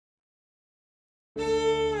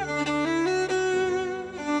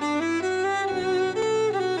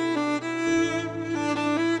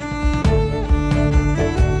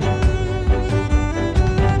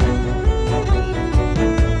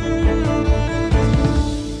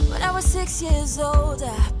6 years old,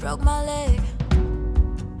 I broke my leg.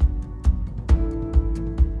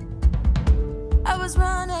 I was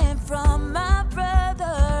running from my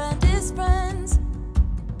brother and his friends,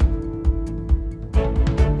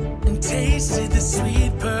 and tasted the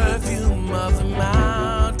sweet perfume of the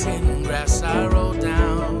mountain grass I rolled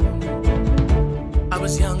down. I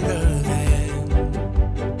was younger then.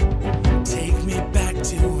 Take me back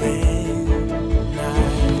to when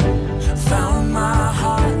I found my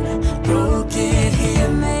heart, broke it here,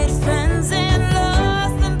 made friends and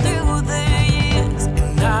lost them through the years.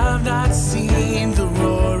 and I've not seen the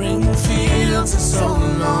roaring fields in so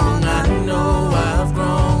long. I know I've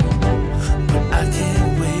grown, but I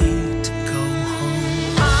can't wait to go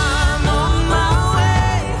home. I'm on my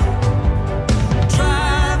way,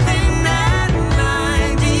 driving at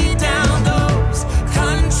 90 down those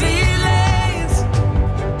country lanes,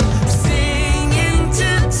 singing to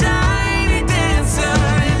Tiny Dancer,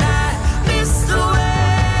 and I miss the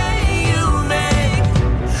way you make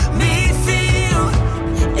me feel.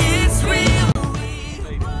 It's real.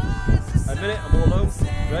 A minute, I'm all alone.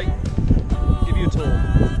 Right, give you a tour.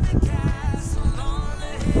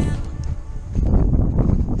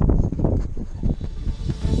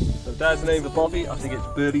 So there's the name of Bobby. I think it's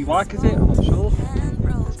Birdie Whack, is it? I'm not sure.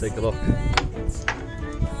 Let's take a look.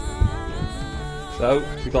 So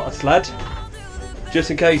we've got a sled, just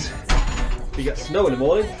in case we get snow in the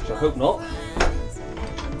morning, which I hope not.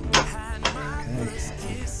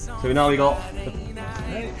 Okay. So now we got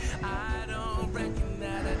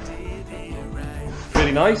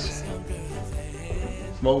really nice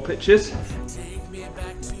small pictures.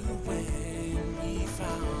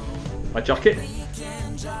 My jacket.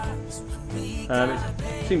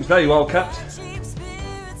 It seems very well kept.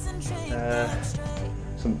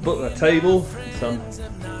 Some book on the table, some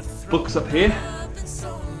books up here,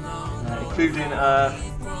 including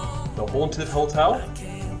the Haunted Hotel.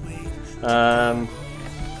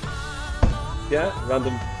 Yeah,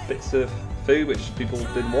 random bits of food which people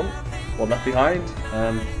didn't want or left behind.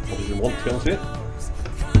 Probably didn't want, to be honest with you.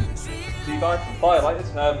 Tea bag,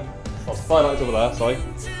 firelighters. Well, firelighters over there. Sorry.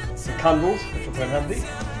 Some candles, which will come in handy.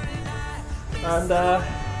 And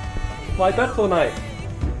my bed for the night.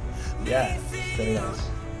 Yeah, very nice.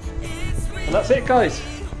 And that's it, guys.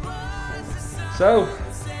 So,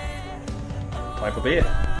 time for beer.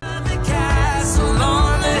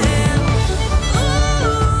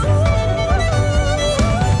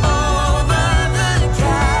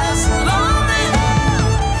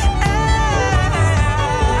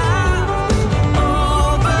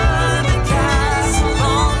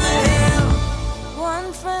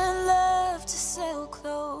 One friend left to sell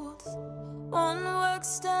clothes, one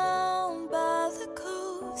works down by the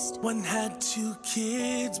coast. One had 2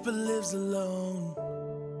 kids but lives alone.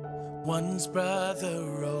 One's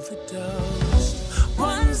brother overdosed.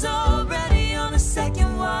 One's already on a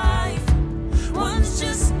second wife, one's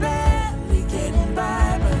just barely getting by.